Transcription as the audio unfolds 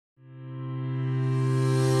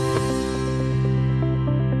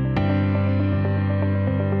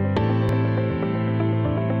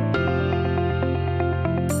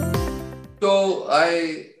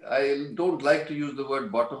I don't like to use the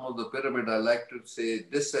word bottom of the pyramid. I like to say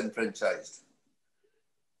disenfranchised.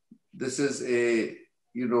 This is a,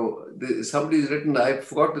 somebody's written, I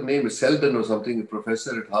forgot the name, Selden or something, a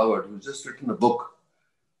professor at Harvard, who's just written a book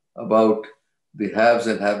about the haves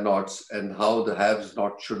and have-nots and how the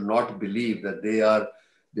haves-not should not believe that they are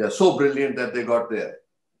so brilliant that they got there.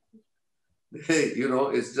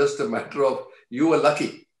 It's just a matter of you were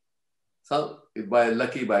lucky. Some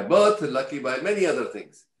lucky by birth, lucky by many other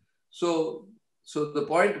things. So the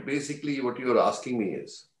point basically what you're asking me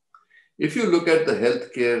is, if you look at the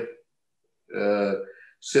healthcare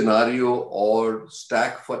scenario or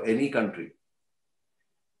stack for any country,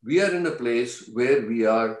 we are in a place where we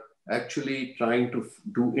are actually trying to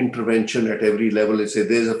do intervention at every level. Let's say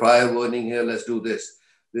there's a fire burning here, let's do this.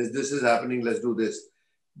 This is happening, let's do this.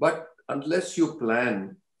 But unless you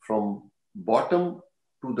plan from bottom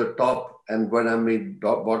to the top, and when I mean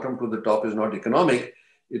bottom to the top is not economic,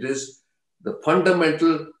 it is the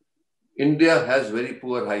fundamental. India has very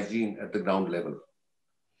poor hygiene at the ground level,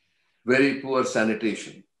 very poor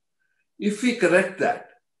sanitation. If we correct that,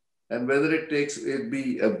 and whether it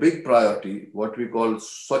be a big priority, what we call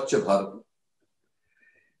Swachh Bharat,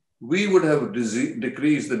 we would have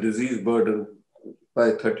decreased the disease burden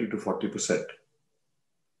by 30 to 40%.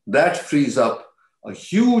 That frees up a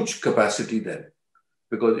huge capacity then.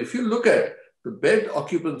 Because if you look at the bed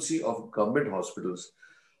occupancy of government hospitals,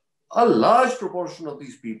 a large proportion of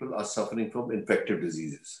these people are suffering from infectious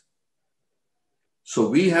diseases. So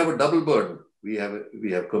we have a double burden. We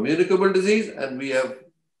have communicable disease and we have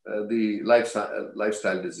the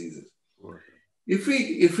lifestyle diseases. Okay.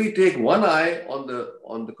 If we take one eye on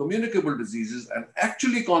the communicable diseases and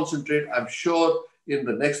actually concentrate, I'm sure in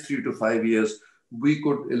the next 3 to 5 years, we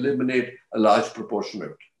could eliminate a large proportion of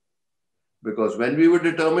it. Because when we were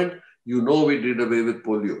determined, we did away with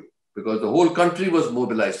polio because the whole country was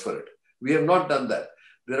mobilized for it. We have not done that.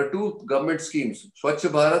 There are two government schemes, Swachh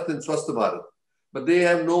Bharat and Swasth Bharat, but they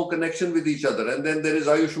have no connection with each other. And then there is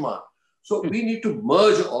Ayushman. So we need to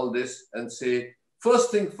merge all this and say, first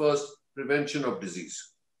thing first, prevention of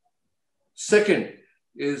disease. Second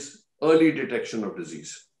is early detection of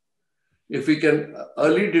disease. If we can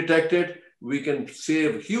early detect it, we can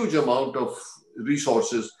save a huge amount of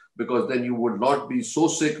resources, because then you would not be so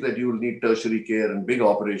sick that you will need tertiary care and big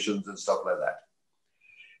operations and stuff like that.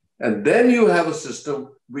 And then you have a system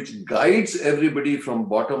which guides everybody from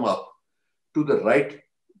bottom up to the right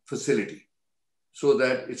facility, so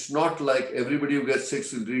that it's not like everybody who gets sick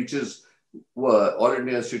reaches All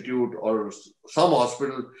India Institute or some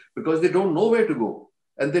hospital because they don't know where to go.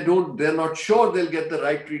 And they're not sure they'll get the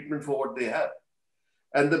right treatment for what they have.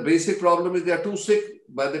 And the basic problem is they're too sick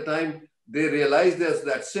by the time they realize they're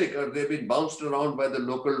that sick, or they've been bounced around by the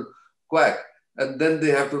local quack, and then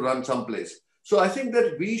they have to run someplace. So I think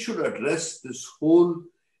that we should address this whole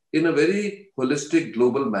in a very holistic,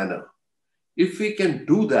 global manner. If we can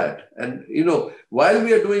do that, and while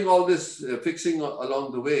we are doing all this fixing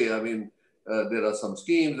along the way, there are some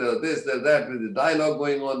schemes, there are this, there that, with the dialogue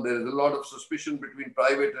going on, there is a lot of suspicion between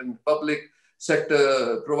private and public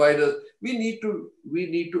sector providers. We need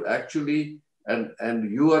to actually,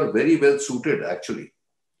 and you are very well suited actually,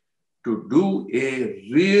 to do a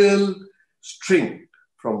real string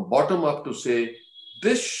from bottom up to say,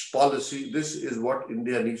 this policy, this is what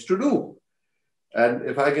India needs to do. And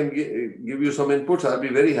if I can give you some inputs, I'll be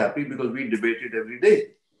very happy, because we debate it every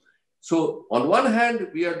day. So on one hand,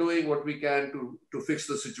 we are doing what we can to fix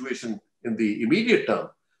the situation in the immediate term.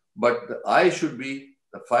 But the eye should be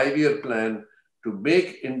the 5-year plan to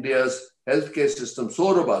make India's healthcare system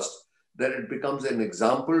so robust that it becomes an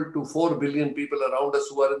example to 4 billion people around us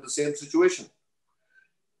who are in the same situation.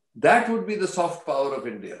 That would be the soft power of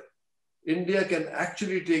India. India can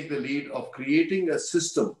actually take the lead of creating a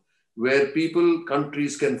system where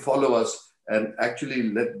countries can follow us and actually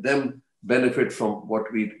let them benefit from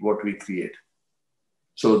what we create.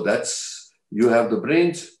 So you have the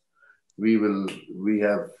brains, we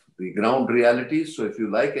have the ground reality. So if you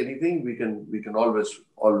like anything, we can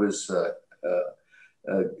always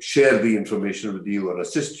share the information with you or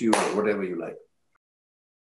assist you or whatever you like.